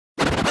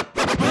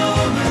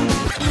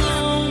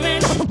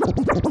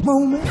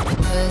moment.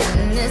 'Cause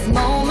in this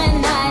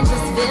moment, I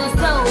just feel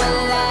so alive.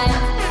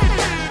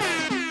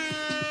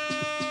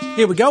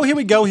 Here we go, here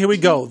we go, here we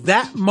go.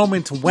 That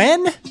Moment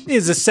When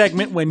is a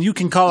segment when you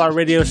can call our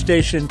radio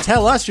station,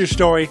 tell us your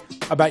story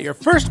about your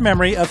first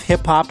memory of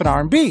hip-hop and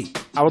R&B.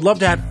 I would love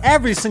to have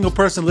every single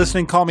person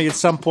listening call me at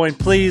some point.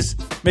 Please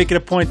make it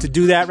a point to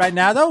do that right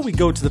now, though. We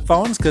go to the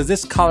phones because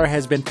this caller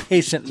has been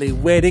patiently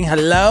waiting.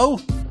 Hello?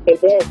 Hey,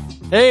 Dad.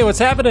 Hey, what's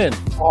happening?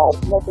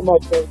 Nothing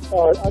much.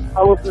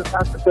 I would just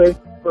have to say,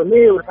 for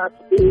me, it would have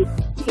to be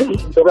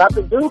the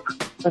Rapping Duke.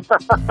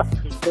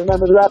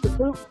 Remember the Rapping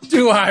Duke?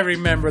 Do I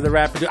remember the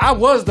Rapping Duke? I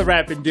was the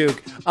Rapping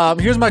Duke.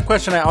 Here's my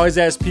question I always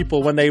ask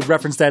people when they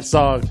reference that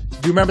song.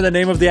 Do you remember the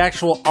name of the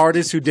actual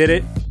artist who did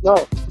it?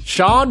 No.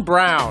 Shawn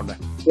Brown.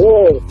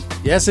 Yeah.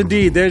 Yes,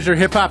 indeed. There's your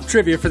hip-hop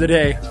trivia for the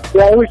day.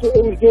 Yeah, it was just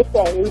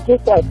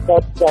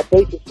that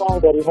basic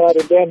song that he had,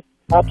 and then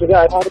after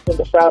that, it had to been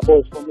the Fat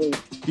Boys for me.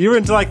 You were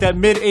into like that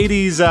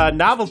mid-'80s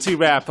novelty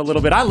rap a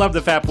little bit. I love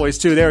the Fat Boys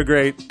too. They were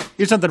great.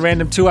 Here's something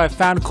random too. I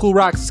found Cool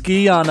Rock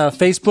Ski on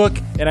Facebook,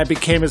 and I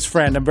became his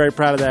friend. I'm very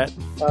proud of that.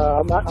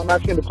 I'm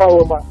actually in the car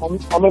with I'm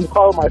in the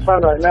car with my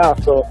son right now,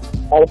 so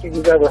I don't think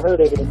he's ever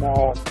heard of it. And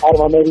I don't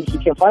know, maybe if you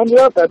can find me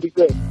up, that'd be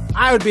great.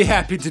 I would be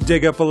happy to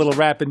dig up a little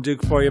Rapping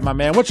Duke for you, my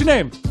man. What's your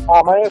name?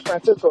 My name is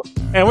Francisco.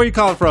 And where are you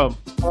calling from?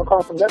 I'm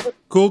calling from Denver.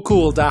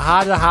 Cool.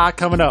 Daha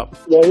coming up.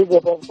 Yeah, you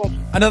go.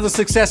 Another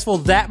successful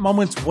That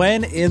Moment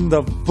When in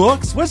the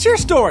books. What's your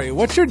story?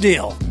 What's your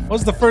deal?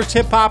 What's the first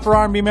hip-hop or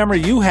R&B memory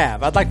you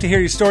have? I'd like to hear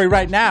your story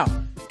right now.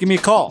 Give me a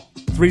call.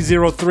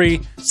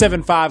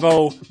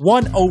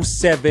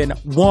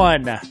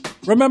 303-750-1071.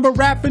 Remember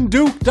Rapping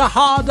Duke?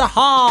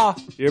 Daha.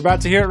 You're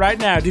about to hear it right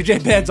now.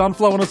 DJ Beds on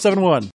Flow 1071.